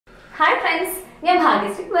Hi friends, I am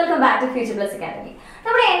Bhagyasri. Welcome back to Future Plus Academy.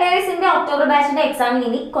 നമ്മുടെ NIOSന്റെ October ബാച്ചിന്റെ എക്സാമിന്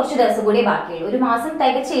ഇനി കുറച്ച് ദിവസം കൂടി ബാക്കിയുള്ളൂ. ഒരു മാസം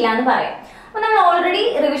തികച്ചില്ല എന്ന് പറയാം. അപ്പോൾ നമ്മൾ ഓൾറെഡി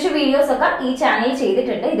റിവിഷൻ വീഡിയോസ് ഒക്കെ ഈ ചാനലിൽ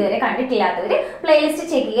ചെയ്തിട്ടുണ്ട്. ഇതുവരെ കണ്ടിട്ടില്ലാത്തവർ പ്ലേലിസ്റ്റ്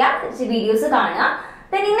ചെക്ക് ചെയ്യുക, വീഡിയോസ് കാണുക.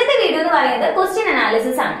 Then ഇന്നത്തെ വീഡിയോ എന്ന് പറയുന്നത് ക്വസ്റ്റ്യൻ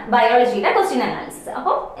അനാലിസിസ് ആണ്, ബയോളജിയുടെ ക്വസ്റ്റ്യൻ അനാലിസിസ്.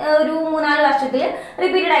 അപ്പോൾ ഒരു 3-4 വർഷത്തിൽ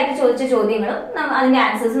റിപ്പീറ്റഡ് ആയിട്ട് ചോദിച്ച ചോദ്യങ്ങളും അതിന്റെ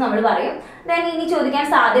ആൻസേഴ്സും നമ്മൾ പറയും. ദെൻ ഇനി ചോദിക്കാൻ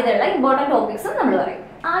സാധ്യതയുള്ള ഇമ്പോർട്ടന്റ് ടോപ്പിക്സും നമ്മൾ പറയും.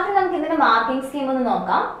 ആദ്യം നമുക്ക് ഇതിന്റെ മാർക്കിംഗ് സ്കീം ഒന്ന്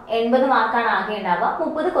നോക്കാം. 80 മാർക്കാണ് ആകെ ഉണ്ടാവുക,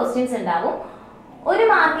 30 ക്വസ്റ്റ്യൻസ് ഉണ്ടാവും. 1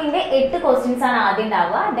 മാർക്കിന്റെ 8 ക്വസ്റ്റ്യൻസ് ആണ് ആദ്യം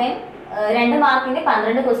ഉണ്ടാവുക. ദെൻ 2 മാർക്കിന്റെ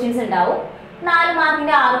 12 ക്വസ്റ്റ്യൻസ് ഉണ്ടാവും. 4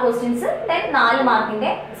 മാർക്കിന്റെ 6 ക്വസ്റ്റ്യൻസ്, ദെൻ 6 മാർക്കിന്റെ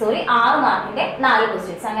 4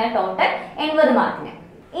 ക്വസ്റ്റ്യൻസ്, അങ്ങനെ ടോട്ടൽ 80 മാർക്കിന്.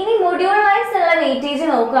 ഇനി മൊഡ്യൂൾ വൈസ് ഉള്ള വെയിറ്റേജ്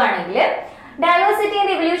നോക്കുകയാണെങ്കിൽ diversity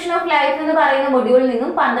and evolution of life എന്ന് പറയുന്ന മൊഡ്യൂളിൽ നിന്നും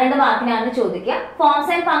 12 മാർക്കിനാണ് ചോദിക്കുക.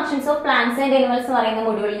 Forms and functions of plants and animals എന്ന് പറയുന്ന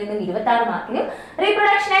മൊഡ്യൂളിൽ നിന്നും 26 മാർക്കിനും,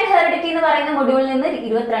 റീപ്രൊഡക്ഷൻ ആൻഡ് ഹെറിഡിറ്റി എന്ന് പറയുന്ന മൊഡ്യൂളിൽ നിന്ന്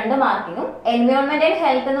 22 മാർക്കിനും, എൻവയോൺമെന്റ് ആൻഡ്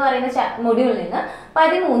ഹെൽത്ത് എന്ന് പറയുന്ന മൊഡ്യൂളിൽ നിന്ന്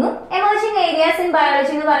 13, എമർജിംഗ് ഏരിയാസ് ഇൻ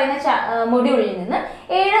ബയോളജി എന്ന് പറയുന്ന മൊഡ്യൂളിൽ നിന്ന്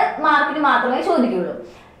 7 മാർക്കിന് മാത്രമേ ചോദിക്കുകയുള്ളൂ.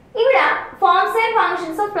 ഇവിടെ forms and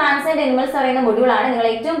functions of plants and animals പറയുന്ന മൊഡ്യൂളാണ് നിങ്ങൾ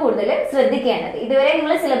ഏറ്റവും കൂടുതൽ ശ്രദ്ധിക്കേണ്ടത്. ഇതുവരെ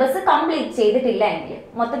നിങ്ങൾ സിലബസ് കംപ്ലീറ്റ് ചെയ്തിട്ടില്ല എങ്കിൽ,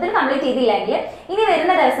 മൊത്തത്തിൽ കംപ്ലീറ്റ് ചെയ്തില്ല എങ്കിൽ ഇനി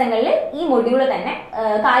വരുന്ന ദിവസങ്ങളിൽ ഈ മൊഡ്യൂൾ തന്നെ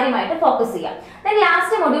കാര്യമായിട്ട് ഫോക്കസ് ചെയ്യാം. ദെൻ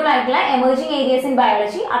ലാസ്റ്റ് മൊഡ്യൂൾ ആയിട്ടുള്ള എമർജിംഗ് ഏരിയാസ് ഇൻ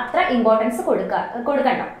ബയോളജി അത്ര ഇമ്പോർട്ടൻസ്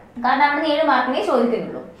കൊടുക്കണം, കാരണം അവിടെ 7 മാർക്കിനെ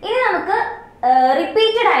ചോദിക്കുന്നുള്ളൂ. ഇനി നമുക്ക്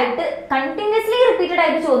റിപ്പീറ്റഡ് ആയിട്ട് കണ്ടിന്യൂസ്ലി റിപ്പീറ്റഡ്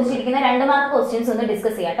ആയിട്ട് ചോദിച്ചിരിക്കുന്ന 2 മാർക്ക് ക്വസ്റ്റ്യൻസ് ഒന്ന്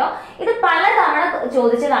ഡിസ്കസ് ചെയ്യാം കേട്ടോ. ഇത് പലതവണ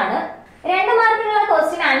ചോദിച്ചതാണ്. 2 മാർക്കിനുള്ള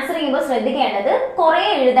ക്വസ്റ്റ്യൻ ആൻസർ ചെയ്യുമ്പോൾ ശ്രദ്ധിക്കേണ്ടത് കുറെ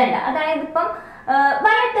എഴുതണ്ട. അതായത് ഇപ്പം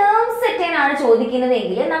പല ടേംസ് സെറ്റ് ചെയ്യാനാണ്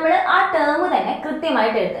ചോദിക്കുന്നതെങ്കിൽ നമ്മൾ ആ ടേം തന്നെ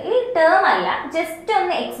കൃത്യമായിട്ട് എഴുതുക. ഇനി ടേം അല്ല, ജസ്റ്റ്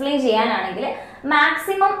ഒന്ന് എക്സ്പ്ലെയിൻ ചെയ്യാനാണെങ്കിൽ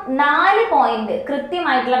മാക്സിമം 4 പോയിന്റ്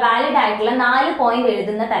കൃത്യമായിട്ടുള്ള വാലിഡ് ആയിട്ടുള്ള 4 പോയിന്റ്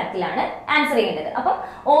എഴുതുന്ന തരത്തിലാണ് ആൻസർ ചെയ്യേണ്ടത്. അപ്പം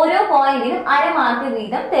ഓരോ പോയിന്റിനും 1/2 മാർക്ക്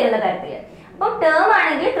വീതം തരുന്ന തരത്തിൽ. അപ്പം ടേം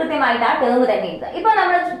ആണെങ്കിൽ കൃത്യമായിട്ട് ആ ടേം തന്നെ എഴുതുക. ഇപ്പൊ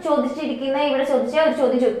നമ്മൾ ഇവിടെ ചോദിച്ച ഒരു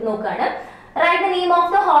ചോദ്യം നോക്കുകയാണ്. Write the name of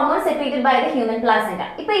the hormone secreted by the human placenta.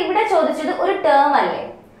 ഇപ്പൊ ഇവിടെ ചോദിച്ചത് ഒരു ടേം അല്ലേ,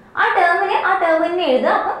 ആ ടേമിനെ എഴുതുക.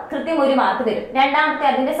 അപ്പൊ കൃത്യം 1 മാർക്ക് തരും. രണ്ടാമത്തെ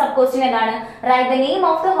അതിന്റെ സബ് ക്വസ്റ്റ്യൻ എന്താണ്? Write the name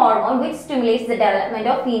of the hormone which stimulates the development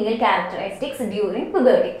of female characteristics during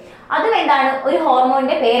puberty. അതും എന്താണ്? ഒരു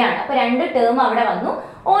ഹോർമോണിന്റെ പേരാണ്. അപ്പൊ 2 ടേം അവിടെ വന്നു,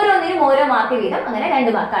 ഓരോന്നിനും ഓരോ മാർക്ക് വീതം, അങ്ങനെ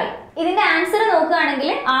 2 മാർക്കായി. ഇതിന്റെ ആൻസർ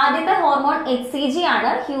നോക്കുകയാണെങ്കിൽ ആദ്യത്തെ ഹോർമോൺ HCG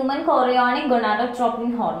ആണ്, human chorionic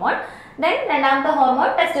gonadotropin hormone. Then രണ്ടാമത്തെ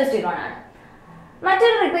ഹോർമോൺ ടെസ്റ്റോസ്റ്റിറോൺ ആണ്.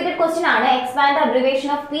 മറ്റൊരു റിപ്പീറ്റഡ് ക്വസ്റ്റ്യൻ ആണ്. Expand the abbreviation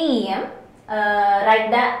of PEM. Write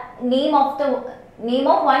the name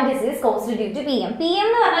of one disease caused due to PM. PM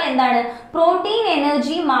എന്ന് പറഞ്ഞാൽ എന്താണ്? പ്രോട്ടീൻ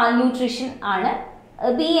എനർജി മാൽന്യൂട്രീഷൻ ആണ്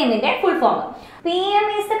PMന്റെ full form. PM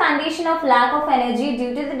is the condition of lack of energy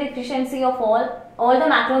due to the deficiency of all the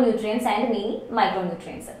macronutrients and many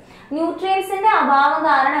micronutrients. ന്യൂട്രിയൻസിന്റെ അഭാവം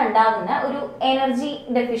കാരണം ഉണ്ടാകുന്ന ഒരു energy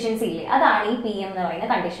deficiency ഇല്ലേ, അതാണ് ഈ PM എന്ന് പറയുന്ന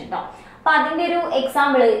കണ്ടീഷൻ കേട്ടോ. അപ്പൊ അതിന്റെ ഒരു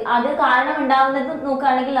എക്സാമ്പിൾ, അത് കാരണം ഉണ്ടാവുന്നത്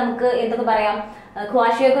നോക്കുകയാണെങ്കിൽ നമുക്ക് എന്തൊക്കെ പറയാം?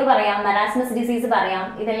 ക്വാഷിയോക്കർ പറയാം, മരാസ്മസ് ഡിസീസ് പറയാം.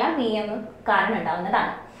 ഇതെല്ലാം PM കാരണം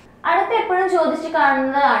ഉണ്ടാവുന്നതാണ്. അടുത്ത എപ്പോഴും ചോദിച്ചു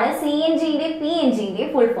കാണുന്നതാണ് CNGന്റെയും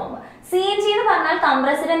PNGന്റെയും ഫുൾ ഫോം. CNG എന്ന് പറഞ്ഞാൽ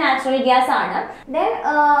കംപ്രസ്ഡ് നാച്ചുറൽ ഗ്യാസ് ആണ്. ദെൻ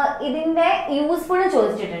ഇതിന്റെ യൂസ്ഫുൾ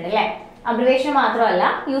ചോദിച്ചിട്ടുണ്ട് അല്ലെ, അബ്രിവേഷൻ മാത്രമല്ല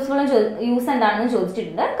യൂസ് എന്താണെന്ന്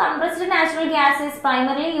ചോദിച്ചിട്ടുണ്ട്. Compressed natural gas is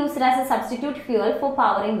primarily used as a substitute fuel for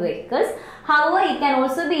powering vehicles. However, it can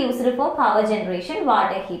also be used for power generation,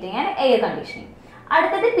 water heating and air conditioning.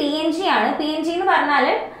 അടുത്തത് PNG ആണ്. PNG എന്ന് പറഞ്ഞാൽ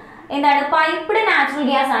എന്താണ്? Piped natural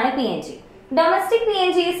gas ആണ് PNG. Domestic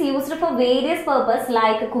PNG is used for various purposes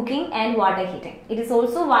like cooking and water heating. It is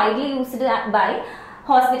also widely used by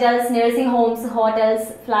hospitals, nursing homes, hotels,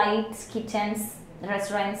 flights, kitchens,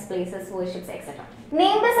 restaurants, places, worships, etc.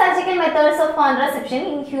 Name the surgical methods of contraception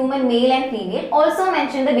in human male and female. Also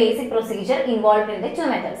mention the basic procedure involved in the 2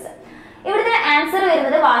 methods. ഇവിടുത്തെ answer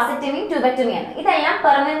വരുന്നത് vasectomy, tubectomy ആണ്. ഇതെല്ലാം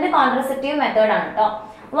permanent contraceptive method ആണ് കേട്ടോ.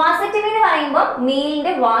 Vasectomy എന്ന് പറയുമ്പോൾ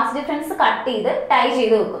മെയിലിന്റെ vas deferens cut ചെയ്ത് tie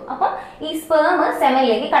ചെയ്ത് വെക്കും. അപ്പൊ ഈ സ്പേം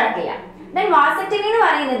സെമനിലേക്ക് കടക്കില്ല. ദെൻ വാസെക്ടമി എന്ന്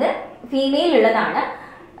പറയുന്നത് ഫീമെയിൽ ഉള്ളതാണ്.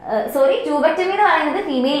 ട്യൂബെക്ടമി എന്ന് പറയുന്നത്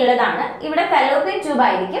ഫീമെയിൽ ഉള്ളതാണ്. ഇവിടെ ഫെലോപ്പിയൻ ട്യൂബ്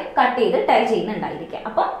ആയിരിക്കും കട്ട് ചെയ്ത് ടൈ ചെയ്യുന്നുണ്ടായിരിക്കുക.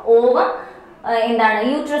 അപ്പൊ ഓവം എന്താണ്?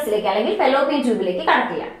 യൂട്രസിലേക്ക് അല്ലെങ്കിൽ ഫെലോപ്പിയൻ ട്യൂബിലേക്ക്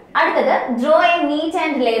കടക്കില്ല. അടുത്തത് draw A neat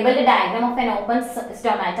and labelled diagram of N open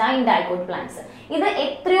stomata in dicot plants. ഇത്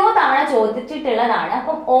എത്രയോ തവണ ചോദിച്ചിട്ടുള്ളതാണ്.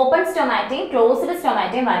 അപ്പം ഓപ്പൺ സ്റ്റൊമാറ്റയും ക്ലോസ്ഡ്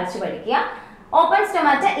സ്റ്റൊമാറ്റയും വരച്ചു പഠിക്കുക. ഓപ്പൺ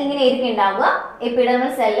സ്റ്റൊമാറ്റ ഇങ്ങനെ ആയിരിക്കും ഉണ്ടാവുക.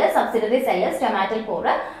 Epidermal cell, subsidiary cell, stomatal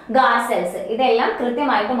പോറ്, guard cells, ഇതെല്ലാം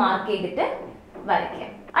കൃത്യമായിട്ട് മാർക്ക് ചെയ്തിട്ട് വരയ്ക്കുക.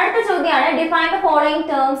 അടുത്ത ചോദ്യമാണ് define the following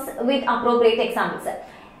terms with appropriate examples.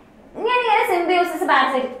 ഞാനിങ്ങനെ സിംബയോസിസ്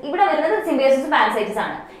പാരസൈറ്റ്, ഇവിടെ വരുന്നത് സിംബയോസിസ് പാരസൈറ്റിസ്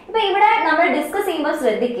ആണ്. ഇപ്പൊ ഇവിടെ നമ്മൾ ഡിസ്കസ് ചെയ്യുമ്പോൾ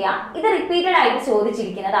ശ്രദ്ധിക്കുക, ഇത് റിപ്പീറ്റഡ് ആയിട്ട്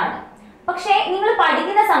ചോദിച്ചിരിക്കുന്നതാണ്. പക്ഷേ നിങ്ങൾ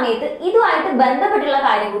പഠിക്കുന്ന സമയത്ത് ഇതുമായിട്ട് ബന്ധപ്പെട്ടുള്ള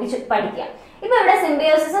കാര്യം കൂടി പഠിക്കുക. ഇപ്പൊ ഇവിടെ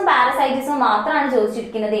സിംബയോസിസും പാരസൈറ്റിസും മാത്രമാണ്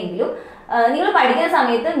ചോദിച്ചിരിക്കുന്നത് എങ്കിലും നിങ്ങൾ പഠിക്കുന്ന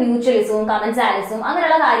സമയത്ത് മ്യൂച്വലിസവും കമൻസാലിസും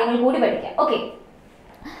അങ്ങനെയുള്ള കാര്യങ്ങൾ കൂടി പഠിക്കാം. ഓക്കെ,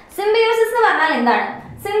 സിംബയോസിസ് എന്ന് പറഞ്ഞാൽ എന്താണ്?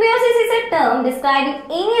 Symbiosis is a term describing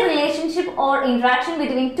any relationship or interaction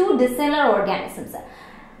between two dissimilar organisms.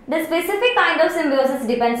 The specific kind of symbiosis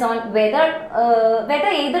depends on whether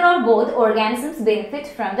either or both organisms benefit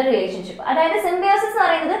from the relationship. അതായത് symbiosis എന്ന്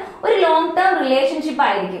പറയുന്നത് ഒരു long term relationship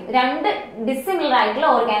ആയിരിക്കും രണ്ട് dissimilar ആയിട്ടുള്ള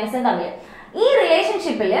organism തമ്മിൽ. ഈ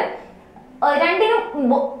റിലേഷൻഷിപ്പിൽ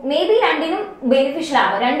രണ്ടിനും ബെനിഫിഷ്യൽ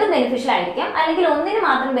ആവാം, രണ്ടും ബെനിഫിഷ്യൽ ആയിരിക്കാം, അല്ലെങ്കിൽ ഒന്നിന്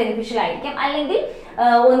മാത്രം ബെനിഫിഷ്യൽ ആയിരിക്കാം, അല്ലെങ്കിൽ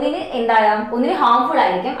ഒന്നിന് ഹാർംഫുൾ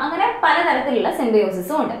ആയിരിക്കും. അങ്ങനെ പലതരത്തിലുള്ള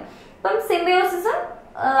സിംബയോസിസും ഉണ്ട്. ഇപ്പം സിംബയോസിസും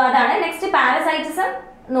അതാണ്. നെക്സ്റ്റ് പാരസൈറ്റിസം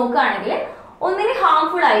നോക്കുകയാണെങ്കിൽ ഒന്നിന്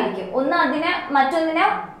ഹാർംഫുൾ ആയിരിക്കും,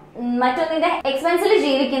 മറ്റൊന്നിന്റെ എക്സ്പെൻസിൽ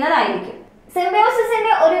ജീവിക്കുന്നതായിരിക്കും.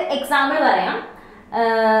 സിംബയോസിസിന്റെ ഒരു എക്സാമ്പിൾ പറയാം.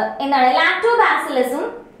 എന്താണ്? ലാക്ടോബാസിലസും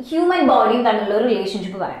ഹ്യൂമൻ ബോഡിയും തമ്മിലുള്ള ഒരു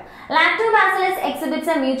റിലേഷൻഷിപ്പ് പറയാം. Lactobacillus exhibits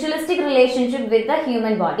a mutualistic relationship with the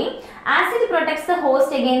human body as it protects the host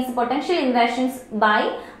against potential invasions by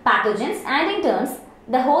pathogens, and in turn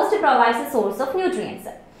the host provides a source of nutrients.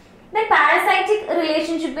 Then parasitic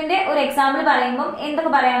relationshipന്റെ ഒരു example പറയുമ്പോൾ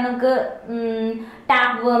എന്തൊക്കെ പറയാം നമുക്ക്?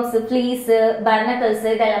 Tap worms, fleece, ബർണക്കിൾസ്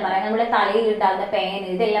ഇതെല്ലാം പറയാം. നമ്മുടെ തലയിൽ ഉണ്ടാകുന്ന പേൻ,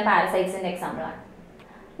 ഇതെല്ലാം പാരസൈറ്റ്സിന്റെ എക്സാമ്പിൾ ആണ്.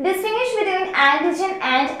 Distinguish between antigen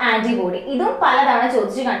and antibody, ഇതും പലതവണ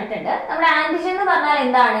ചോദിച്ചു കണ്ടിട്ടുണ്ട്. നമ്മുടെ ആന്റിജൻ എന്ന് പറഞ്ഞാൽ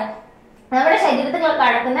എന്താണ്? നമ്മുടെ ശരീരത്തിൽ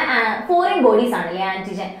കടക്കുന്ന ഫോറിൻ ബോഡീസ് ആണല്ലേ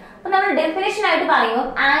ആന്റിജൻ. അപ്പൊ നമ്മൾ ഡെഫിനേഷൻ ആയിട്ട് പറയുമ്പോൾ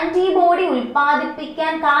ആന്റിബോഡി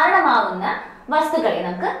ഉൽപ്പാദിപ്പിക്കാൻ കാരണമാവുന്ന വസ്തുക്കളെ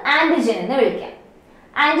നമുക്ക് ആന്റിജൻ എന്ന് വിളിക്കാം.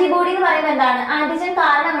 ആന്റിബോഡി എന്ന് പറയുമ്പോൾ എന്താണ്? ആന്റിജൻ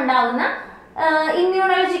കാരണം ഉണ്ടാവുന്ന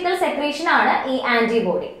ഇമ്മ്യൂണോളജിക്കൽ സെക്രീഷൻ ആണ് ഈ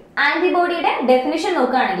ആന്റിബോഡി. ആന്റിബോഡിയുടെ ഡെഫിനിഷൻ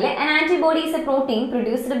നോക്കുകയാണെങ്കിൽ an antibody is a protein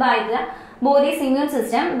produced by the body's immune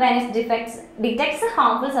system when it detects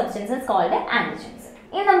harmful substances called antigens.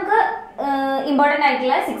 ഇനി നമുക്ക് ഇമ്പോർട്ടന്റ്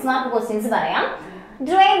ആയിട്ടുള്ള 6 മാർക്ക് ക്വസ്റ്റ്യൻസ് പറയാം.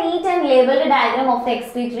 Draw a neat and labeled diagram of the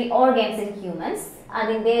excretory organs in humans.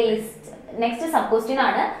 അതിന്റെ list next sub question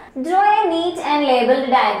ആണ്. Draw a neat and labeled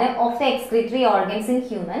diagram of the excretory organs in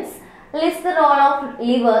humans. List the role of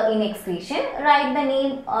liver in excretion. Write the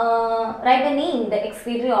name the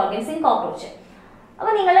excretory organs in cockroach.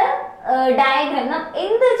 അപ്പൊ നിങ്ങൾ diagram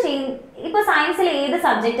എന്ത് ചെയ്യും? ഇപ്പൊ സയൻസിൽ ഏത്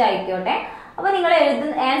subject ആയിക്കോട്ടെ, അപ്പൊ നിങ്ങൾ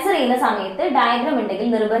ആൻസർ ചെയ്യുന്ന സമയത്ത് ഡയഗ്രാം ഉണ്ടെങ്കിൽ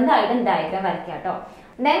നിർബന്ധമായിട്ടും ഡയഗ്രാം വരയ്ക്കുക കേട്ടോ.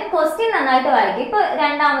 ദെൻ ക്വസ്റ്റ്യൻ നന്നായിട്ട് വരയ്ക്കുക. ഇപ്പൊ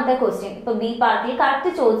രണ്ടാമത്തെ ക്വസ്റ്റ്യൻ ഇപ്പൊ ബി പാർട്ടിൽ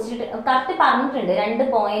കറക്റ്റ് പറഞ്ഞിട്ടുണ്ട് 2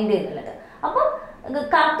 പോയിന്റ് എന്നുള്ളത്. അപ്പൊ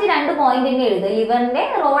കറക്റ്റ് 2 പോയിന്റ് തന്നെ എഴുതുക. ലിവറിന്റെ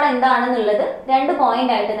റോൾ എന്താണെന്നുള്ളത് 2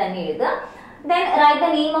 പോയിന്റ് ആയിട്ട് തന്നെ എഴുതുക. Then write the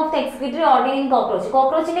name of the excretory organ in cockroach.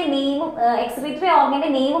 കോക്രോച്ചിന്റെ നെയിമും എക്സ്ക്രീറ്ററി ഓർഗന്റെ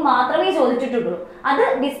നെയിമും മാത്രമേ ചോദിച്ചിട്ടുള്ളൂ, അത്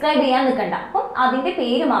ഡിസ്ക്രൈബ് ചെയ്യാൻ നിൽക്കണ്ട. അപ്പം അതിന്റെ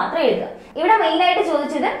പേര് മാത്രം എഴുതുക. ഇവിടെ മെയിൻ ആയിട്ട്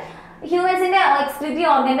ചോദിച്ചത് ഹ്യൂമൻസിന്റെ എക്സ്ക്രീറ്ററി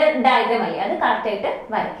ഓർഗന്റെ ഡയഗ്രാം അല്ലേ, അത് കറക്റ്റ് ആയിട്ട്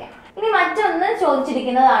വരയ്ക്കാം. ഇനി മറ്റൊന്ന്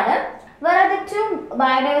ചോദിച്ചിരിക്കുന്നതാണ്, where are the 2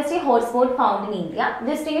 biodiversity hotspots found in India?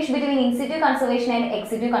 Distinguish between in situ conservation and ex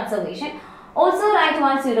situ conservation. Also write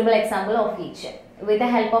one suitable example of each. With the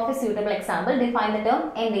help of a suitable example, define the term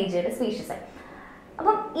endangered species.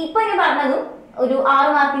 അപ്പം ഇപ്പൊ ഞാൻ പറഞ്ഞതും ഒരു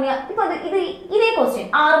 6 മാർക്കിന്, ഇപ്പൊ ഇതേ question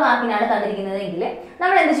 6 മാർക്കിനാണ് തന്നിരിക്കുന്നത് എങ്കിൽ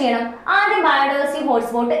നമ്മൾ എന്ത് ചെയ്യണം? ആദ്യം ബയോഡൈവേഴ്സിറ്റി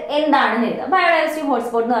ഹോട്ട്സ്പോട്ട് എന്താണെന്ന് എഴുതുക. ബയോഡൈവേഴ്സിറ്റി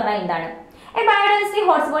ഹോട്ട്സ്പോട്ട് എന്ന് പറഞ്ഞാൽ എന്താണ്? A biodiversity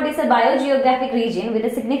hotspot is a biogeographic region with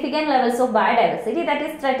a significant levels of biodiversity that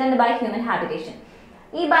is threatened by human habitation.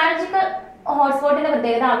 ഈ ബയോളജിക്കൽ ഹോട്ട്സ്പോട്ടിന്റെ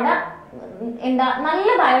പ്രത്യേകത അവിടെ നല്ല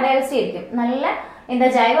ബയോഡൈവേഴ്സിറ്റി ആയിരിക്കും, നല്ല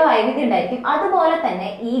ജൈവ വൈവിധ്യം ഉണ്ടായിരിക്കും. അതുപോലെ തന്നെ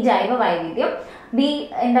ഈ ജൈവ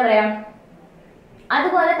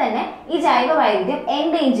വൈവിധ്യം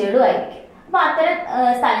എൻഡേഞ്ചേർഡും ആയിരിക്കും. അപ്പൊ അത്തരം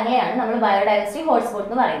സ്ഥലങ്ങളെയാണ് നമ്മൾ ബയോഡൈവേഴ്സിറ്റി ഹോട്ട്സ്പോട്ട്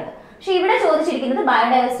എന്ന് പറയുന്നത്. പക്ഷെ ഇവിടെ ചോദിച്ചിരിക്കുന്നത്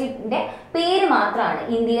ബയോഡൈവേഴ്സിറ്റിന്റെ പേര് മാത്രമാണ്.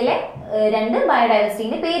 ഇന്ത്യയിലെ 2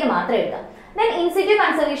 ബയോഡൈവേഴ്സിറ്റിന്റെ പേര് മാത്രം എഴുതാം. ദെൻ ഇൻസിറ്റു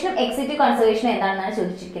കൺസർവേഷനും എക്സിറ്റു കൺസർവേഷനും എന്താണെന്നാണ്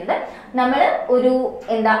ചോദിച്ചിരിക്കുന്നത്. നമ്മൾ ഒരു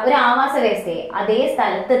ആവാസ വ്യവസ്ഥയെ അതേ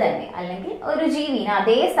സ്ഥലത്ത് തന്നെ, അല്ലെങ്കിൽ ഒരു ജീവിനെ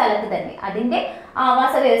അതേ സ്ഥലത്ത് തന്നെ അതിന്റെ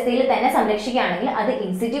ആവാസ വ്യവസ്ഥയിൽ തന്നെ സംരക്ഷിക്കുകയാണെങ്കിൽ അത്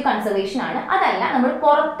ഇൻസിറ്റു കൺസർവേഷൻ ആണ്. അതല്ല നമ്മൾ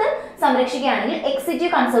പുറത്ത് സംരക്ഷിക്കുകയാണെങ്കിൽ എക്സിറ്റു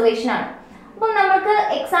കൺസർവേഷൻ ആണ്. അപ്പം നമുക്ക്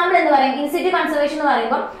എക്സാമ്പിൾ എന്ന് പറയാം. ഇൻസിറ്റു കൺസർവേഷൻ എന്ന്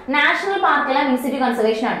പറയുമ്പോൾ നാഷണൽ പാർക്കെല്ലാം ഇൻസിറ്റു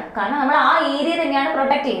കൺസർവേഷൻ ആണ്, കാരണം നമ്മൾ ആ ഏരിയ തന്നെയാണ്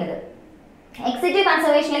പ്രൊട്ടക്ട് ചെയ്യുന്നത്. എക്സിറ്റീവ്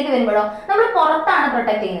കൺസർവേഷനിലേക്ക് വരുമ്പോഴോ നമ്മൾ പുറത്താണ്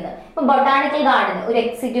പ്രൊട്ടക്ട് ചെയ്യുന്നത്. ഇപ്പൊ ബൊട്ടാണിക്കൽ ഗാർഡൻ ഒരു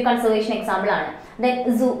എക്സിറ്റീവ് കൺസർവേഷൻ എക്സാമ്പിൾ ആണ്. ദെൻ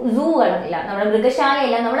സൂകളല്ല, നമ്മുടെ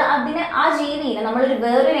മൃഗശാലയല്ല, നമ്മൾ അതിനെ ആ ജീവിനെ നമ്മളൊരു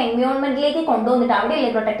വേറൊരു എൻവയോൺമെന്റിലേക്ക് കൊണ്ടുവന്നിട്ട്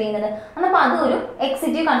അവിടെയല്ലേ പ്രൊട്ടക്ട് ചെയ്യുന്നത്. അപ്പൊ അതൊരു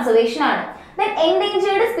എക്സിറ്റീവ് കൺസർവേഷൻ ആണ്. ദെൻ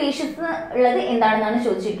എൻഡേഞ്ചേർഡ് സ്പീഷീസ് ഉള്ളത് എന്താണെന്നാണ്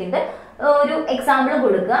ചോദിച്ചിരിക്കുന്നത്. ഒരു എക്സാമ്പിൾ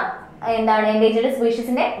കൊടുക്കുക. എന്താണ് എൻഡേഞ്ചേർഡ്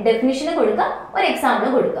സ്പീഷീസിന്റെ ഡെഫിനിഷൻ കൊടുക്കുക, ഒരു എക്സാമ്പിൾ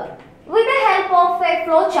കൊടുക്കുക. With the help of a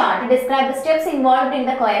flow chart, describe the steps involved in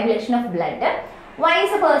the coagulation of blood. Why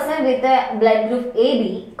is a person with the blood group AB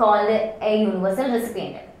called a universal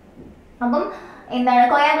recipient? അപ്പം എന്താണ്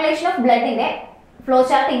coagulation of blood ന്റെ flow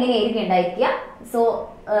chart ഇങ്ങനെയായിരിക്കും ഉണ്ടായിരിക്കുക. So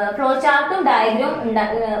flow ചാർട്ടും diagram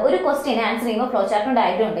ഒരു question answer ചെയ്യുമ്പോൾ flow ചാർട്ടും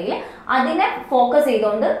diagram ഉണ്ടെങ്കിൽ അതിനെ focus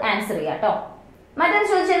ചെയ്തുകൊണ്ട് ആൻസർ ചെയ്യാം കേട്ടോ. മറ്റൊന്ന്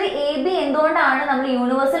ചോദിച്ചത് AB എന്തുകൊണ്ടാണ് നമ്മൾ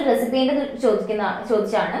യൂണിവേഴ്സൽ റെസിപ്പിയന്റ്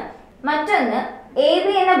ചോദിച്ചാണ്. മറ്റൊന്ന് AB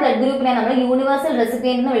എന്ന ബ്ലഡ് ഗ്രൂപ്പിനെ നമ്മൾ യൂണിവേഴ്സൽ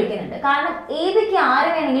റെസിപ്പിയന്റ് എന്ന് വിളിക്കുന്നുണ്ട്. കാരണം ABക്ക് ആരെ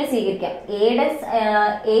വേണമെങ്കിലും സ്വീകരിക്കാം.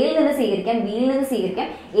 എയിൽ നിന്ന് സ്വീകരിക്കാം, ബിയിൽ നിന്ന് സ്വീകരിക്കാം,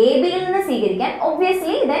 ABയിൽ നിന്ന് സ്വീകരിക്കാം,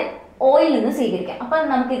 ഒബ്വിയസ്ലി ദെൻ ഓയിൽ നിന്ന് സ്വീകരിക്കാം. അപ്പൊ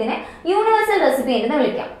നമുക്ക് ഇതിനെ യൂണിവേഴ്സൽ റെസിപ്പിയന്റ് എന്ന്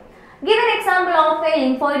വിളിക്കാം. Give an example of a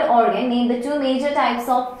lymphoid organ. Name the two major types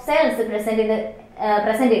of cells present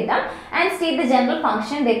in them and state the general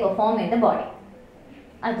function they perform in the body.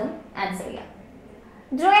 Adum answer ചെയ്യാം.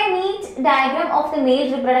 Draw a neat diagram of the male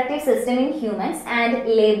reproductive system in humans and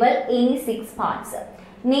label any 6 parts.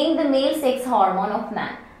 Name the male sex hormone of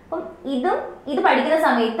man. അപ്പം ഇത് പഠിക്കുന്ന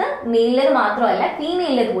സമയത്ത് മെയിലിൽ മാത്രമല്ല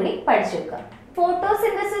ഫീമെയിലിൽ കൂടി പഠിച്ചു വെക്കുക.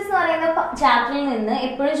 ഫോട്ടോസിന്തസിസ് എന്ന് പറയുന്ന ചാപ്റ്ററിൽ നിന്ന്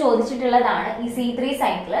എപ്പോഴും ചോദിച്ചിട്ടുള്ളതാണ് ഈ C3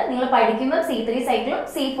 സൈക്കിൾ. നിങ്ങൾ പഠിക്കുമ്പോൾ C3 സൈക്കിളും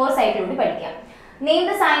C4 സൈക്കിളും കൂടി പഠിക്കാം. Name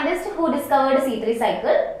the scientist who discovered C3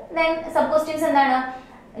 cycle. Then sub questions എന്താണ്?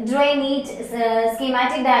 Draw a neat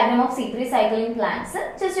schematic diagram of C3 cycle in plants.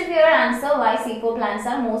 Justify your answer why C4 plants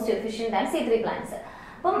are most efficient than C3 plants.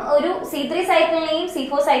 അപ്പം ഒരു C3 സൈക്കിളിനെയും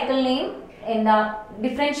C4 സൈക്കിളിനെയും എന്താ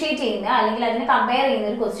differentiate ചെയ്യുന്ന അല്ലെങ്കിൽ അതിനെ compare ചെയ്യുന്ന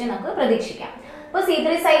ഒരു question നമുക്ക് പ്രതീക്ഷിക്കാം. അപ്പോൾ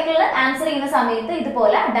C3 സൈക്കിളിൽ ആൻസർ ചെയ്യുന്ന സമയത്ത്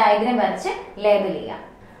ഇതുപോലെ ഡയഗ്രാം വരച്ച് ലേബൽ ചെയ്യാം.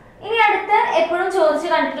 ഇനി അടുത്ത് എപ്പോഴും ചോദിച്ചു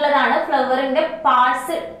കണ്ടിട്ടുള്ളതാണ് ഫ്ലവറിന്റെ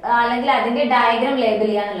പാർട്സ് അല്ലെങ്കിൽ അതിന്റെ ഡയഗ്രാം ലേബൽ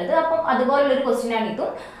ചെയ്യാന്നുള്ളത്. അപ്പം അതുപോലുള്ള ഒരു ക്വസ്റ്റ്യൻ ആണ്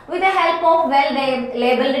ഇതും. With the help of well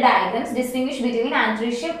labeled diagrams, distinguish between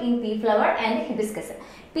androecium in pea flower and hibiscus.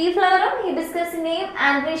 Pea flowerും ഹിബിസ്കസിന്റെയും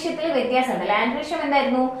ആൻഡ്രീഷ്യത്തിൽ വ്യത്യാസമുണ്ടല്ലോ. Androecium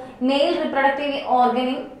എന്തായിരുന്നു? മെയിൽ റിപ്രൊഡക്റ്റീവ്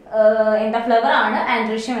ഓർഗനിൻ എന്താ ഫ്ലവർ ആണ്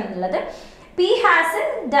ആൻഡ്രീഷ്യം എന്നുള്ളത്. Pea has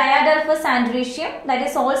diadelphous androecium, that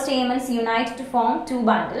is all stamens unite to form 2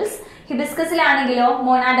 bundles. ഹിബിസ്കസിലാണെങ്കിലോ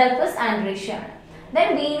monadelphous androecium ആണ്. Then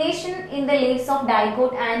venation in the leaves of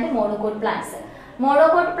dicot and monocot plants.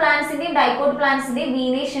 Monocot പ്ലാന്റ്സിന്റെയും dicot പ്ലാന്റ്സിന്റെയും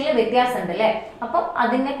വീനേഷനിൽ വ്യത്യാസമുണ്ട് അല്ലെ. അപ്പം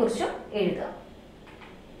അതിനെ കുറിച്ചും എഴുതുക.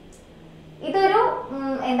 ഇതൊരു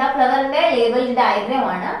എന്താ ഫ്ലവറിന്റെ ലേബൽഡ് ഡയഗ്രാം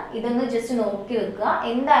ആണ്. ഇതൊന്ന് ജസ്റ്റ് നോക്കി വെക്കുക.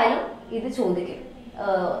 എന്തായാലും ഇത് ചോദിക്കും.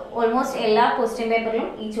 ഓൾമോസ്റ്റ് എല്ലാ ക്വസ്റ്റ്യൻ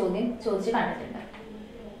പേപ്പറിലും ഈ ചോദ്യം ചോദിച്ച് കണ്ടിട്ടുണ്ട്.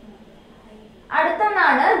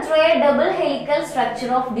 അടുത്തൊന്നാണ് draw a double helical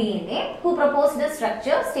structure of DNA. Who proposed the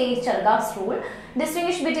structure? State Chargaff's rule.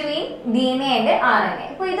 Distinguish between DNA and RNA.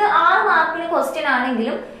 അപ്പോൾ ഇത് 6 മാർക്കിന് ക്വസ്റ്റ്യൻ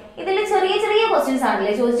ആണെങ്കിലും ഇതിൽ ചെറിയ ചെറിയ ക്വസ്റ്റ്യൻസ്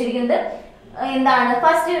ആണല്ലേ ചോദിച്ചിരിക്കുന്നത്. എന്താണ്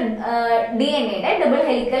first DNA double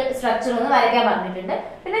helical structure ഒന്ന് വരയ്ക്കാൻ പറഞ്ഞിട്ടുണ്ട്.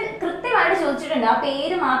 പിന്നെ കൃത്യമായിട്ട് ചോദിച്ചിട്ടുണ്ട്, ആ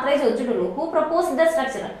പേര് മാത്രമേ ചോദിച്ചിട്ടുള്ളൂ. Who propose the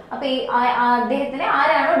structure. അപ്പൊ അദ്ദേഹത്തിന്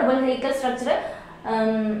ആരാണോ ഡബിൾ ഹെലിക്കൽ സ്ട്രക്ചർ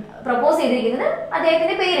പ്രപ്പോസ് ചെയ്തിരിക്കുന്നത്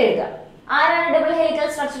അദ്ദേഹത്തിന്റെ പേര് എഴുതുക. ആരാണ് double helical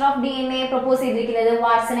structure of DNA propose ചെയ്തിരിക്കുന്നത്?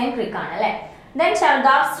 വാട്സൺ ആൻഡ് ക്രിക്ക് ആണ് അല്ലെ. Then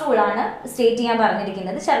Chargaff's rule ആണ് സ്റ്റേറ്റ് ചെയ്യാൻ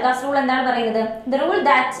പറഞ്ഞിരിക്കുന്നത്. Chargaff's rule എന്താണ് പറയുന്നത്? The rule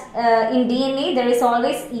that in DNA there is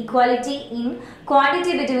always equality in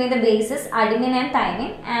quantity between the bases adenine and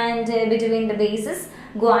thymine and between the bases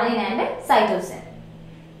guanine and cytosine.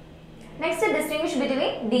 Next, distinguish between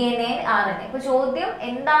DNA and RNA. ഇപ്പോൾ ചോദ്യം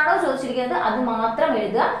എന്താണോ ചോദിച്ചിരിക്കുന്നത് അത് മാത്രം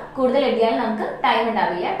എഴുതുക. കൂടുതൽ എഴുതിയാൽ നമുക്ക് ടൈം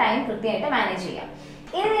ഉണ്ടാവില്ല. ടൈം കൃത്യമായിട്ട് മാനേജ് ചെയ്യാം.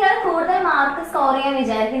 ഇനി നിങ്ങൾ കൂടുതൽ മാർക്ക് സ്കോർ ചെയ്യാൻ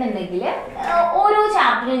വിചാരിക്കുന്നുണ്ടെങ്കിൽ ഓരോ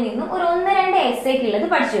ചാപ്റ്ററിൽ നിന്നും ഒരു 1-2 എസ്സേക്കുള്ളത്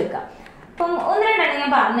പഠിച്ചു വെക്കാം. അപ്പം 1-2 ഞാൻ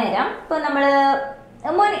പറഞ്ഞുതരാം. ഇപ്പൊ നമ്മള്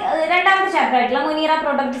രണ്ടാമത്തെ ചാപ്റ്റർ ആയിട്ടുള്ള മുനീറ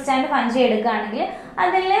പ്രൊട്ടക്ടിസ്റ്റ് ആൻഡ് ഫഞ്ചി എടുക്കുകയാണെങ്കിൽ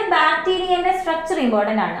അതിൽ ബാക്ടീരിയന്റെ സ്ട്രക്ചർ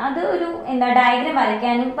ഇമ്പോർട്ടന്റ് ആണ്. അത് ഒരു എന്താ ഡയഗ്രാം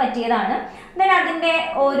വരയ്ക്കാനും പറ്റിയതാണ്. ദെൻ അതിന്റെ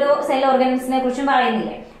ഓരോ സെൽ ഓർഗാനിസത്തിനെ കുറിച്ചും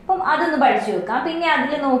പറയുന്നില്ലേ, അപ്പം അതൊന്ന് പഠിച്ചു വെക്കാം. പിന്നെ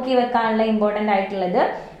അതിൽ നോക്കി വെക്കാനുള്ള ഇമ്പോർട്ടന്റ് ആയിട്ടുള്ളത്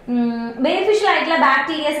ബെനിഫിഷ്യൽ ആയിട്ടുള്ള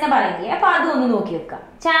ബാക്ടീരിയസിനെ പറയുന്നില്ലേ, അപ്പൊ അതും ഒന്ന് നോക്കി വെക്കാം.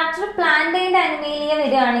 ചാപ്റ്റർ പ്ലാന്റ് ആൻഡ് അനിമേലിയ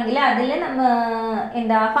വരികയാണെങ്കിൽ അതിൽ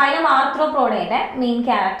എന്താ ഫൈലം ആർത്രോപോഡയുടെ മെയിൻ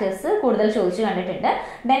ക്യാരക്ടേഴ്സ് കൂടുതൽ ചോദിച്ചു കണ്ടിട്ടുണ്ട്.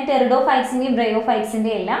 ദെൻ ടെറിഡോഫൈറ്റ്സിന്റെയും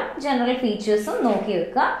ബ്രയോഫൈറ്റ്സിന്റെയും എല്ലാം ജനറൽ ഫീച്ചേഴ്സും നോക്കി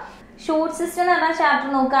വെക്കുക. ഷൂട്ട് സിസ്റ്റം എന്ന് പറഞ്ഞ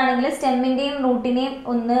ചാപ്റ്റർ നോക്കുകയാണെങ്കിൽ സ്റ്റെമ്മിന്റെയും റൂട്ടിനെയും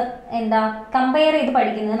ഒന്ന് എന്താ കമ്പയർ ചെയ്ത്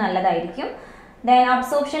പഠിക്കുന്നത് നല്ലതായിരിക്കും. Then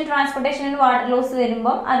absorption, transportation and water loss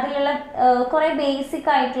വരുമ്പോൾ അതിലുള്ള കുറെ ബേസിക്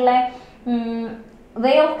ആയിട്ടുള്ള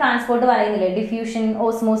വേ ഓഫ് ട്രാൻസ്പോർട്ട് പറയുന്നില്ലേ, ഡിഫ്യൂഷൻ,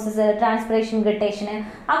 ഓസ്മോസിസ്, ട്രാൻസ്പിറേഷൻ, ഗ്രട്ടേഷൻ,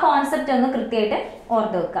 ആ കോൺസെപ്റ്റ് ഒന്ന് കൃത്യമായിട്ട്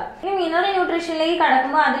ഓർത്ത് വെക്കുക. ഇനി മിനറൽ ന്യൂട്രീഷനിലേക്ക്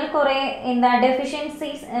കടക്കുമ്പോൾ അതിൽ കുറെ എന്താ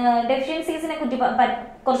ഡെഫിഷ്യൻസീസിനെ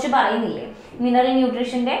കുറിച്ച് പറയുന്നില്ലേ, മിനറൽ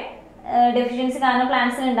ന്യൂട്രീഷന്റെ ഡെഫിഷ്യൻസി കാരണം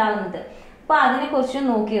പ്ലാന്റ്സിൽ ഉണ്ടാകുന്നത്, അപ്പൊ അതിനെ കുറിച്ച്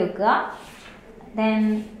നോക്കി വെക്കുക. ദെൻ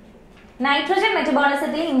നൈട്രജൻ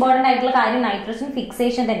മെറ്റബോളിസത്തിൽ ഇമ്പോർട്ടന്റ് ആയിട്ടുള്ള കാര്യം നൈട്രജൻ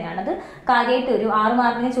ഫിക്സേഷൻ തന്നെയാണ്. അത് കാര്യമായിട്ട് ഒരു 6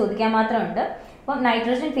 മാർക്കിന് ചോദിക്കാൻ മാത്രമുണ്ട്. അപ്പോൾ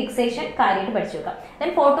നൈട്രജൻ ഫിക്സേഷൻ കാര്യമായിട്ട് പഠിച്ചു വെക്കാം. ദെൻ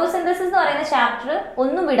ഫോട്ടോസിന്തസിസ് എന്ന് പറയുന്ന ചാപ്റ്റർ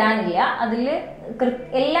ഒന്നും വിടാനില്ല. അതിൽ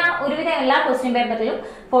ഒരുവിധം എല്ലാ ക്വസ്റ്റ്യൻ പേപ്പറിലും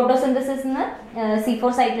ഫോട്ടോസിന്തസിസിന്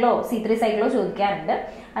C4 സൈക്കിളോ C3 സൈക്കിളോ ചോദിക്കാറുണ്ട്.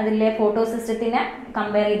 അതിലെ ഫോട്ടോ സിസ്റ്റത്തിനെ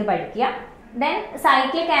കമ്പയർ ചെയ്ത് പഠിക്കുക. Then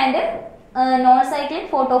cyclic and non cyclic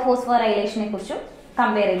photo ഫോസ്ഫോറൈലേഷനെ കുറിച്ചും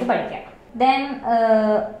കമ്പയർ ചെയ്ത് പഠിക്കാം. Then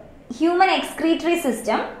human excretory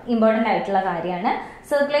system important ആയിട്ടുള്ള കാര്യമാണ്.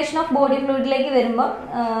 സർക്കുലേഷൻ ഓഫ് ബോഡി ഫ്ലൂയിഡിലേക്ക് വരുമ്പോൾ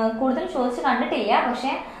കൂടുതൽ ചോദിച്ച് കണ്ടിട്ടില്ല,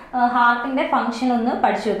 പക്ഷേ ഹാർട്ടിന്റെ ഫംഗ്ഷൻ ഒന്ന്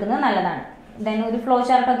പഠിച്ചു വെക്കുന്നത് നല്ലതാണ്. ദെൻ ഒരു ഫ്ലോ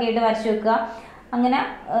ചാർട്ടൊക്കെ ആയിട്ട് വരച്ചു വെക്കുക. അങ്ങനെ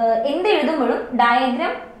എന്ത് എഴുതുമ്പോഴും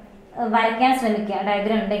ഡയഗ്രാം വരയ്ക്കാൻ ശ്രമിക്കുക.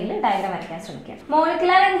 ഡയഗ്രാം ഉണ്ടെങ്കിൽ ഡയഗ്രാം വരയ്ക്കാൻ ശ്രമിക്കുക.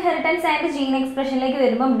 മോളിക്കുലർ ഇൻഹെറിറ്റൻസ് ആൻഡ് ജീൻ എക്സ്പ്രഷനിലേക്ക്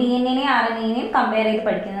വരുമ്പോൾ DNA-നെയും RNA-നെയും കമ്പയർ ചെയ്ത്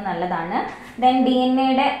പഠിക്കുന്നത് നല്ലതാണ്. ദെൻ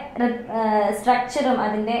DNA-യുടെ സ്ട്രക്ചറും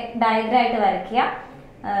അതിന്റെ ഡയഗ്രാം ആയിട്ട് വരയ്ക്കുക.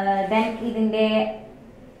 ദെൻ ഇതിന്റെ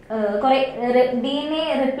കുറെ DNA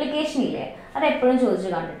റെപ്ലിക്കേഷൻ ഇല്ലേ, അത് എപ്പോഴും ചോദിച്ചു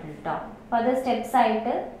കണ്ടിട്ടുണ്ട് കേട്ടോ. അപ്പൊ അത് സ്റ്റെപ്സ്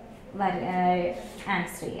ആയിട്ട്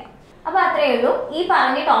ആൻസർ ചെയ്യാം. അപ്പൊ അത്രയേ ഉള്ളൂ. ഈ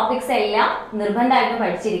പറഞ്ഞ ടോപ്പിക്സ് എല്ലാം നിർബന്ധമായിട്ടും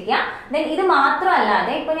പഠിച്ചിരിക്കുക. ദെൻ ഇത്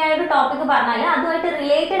മാത്രമല്ലാതെ ഇപ്പൊ ഞാനൊരു ടോപ്പിക് പറഞ്ഞാൽ അതുമായിട്ട്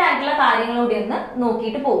റിലേറ്റഡ് ആയിട്ടുള്ള കാര്യങ്ങളൂടെ ഒന്ന്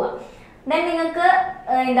നോക്കിയിട്ട് പോവാം. ദെൻ നിങ്ങൾക്ക്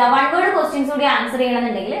വൺ വേർഡ് ക്വസ്റ്റ്യൻസ് കൂടി ആൻസർ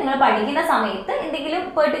ചെയ്യണമെന്നുണ്ടെങ്കിൽ നിങ്ങൾ പഠിക്കുന്ന സമയത്ത് എന്തെങ്കിലും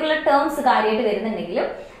പെർട്ടിക്കുലർ ടേംസ് കാര്യമായിട്ട് വരുന്നുണ്ടെങ്കിലും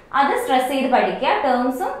അത് സ്ട്രെസ് ചെയ്ത് പഠിക്കുക.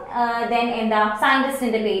 ടേംസും ദെൻ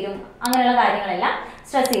സയന്റിസ്റ്റിന്റെ പേരും അങ്ങനെയുള്ള കാര്യങ്ങളെല്ലാം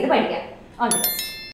സ്ട്രെസ് ചെയ്ത് പഠിക്കുക. All the best.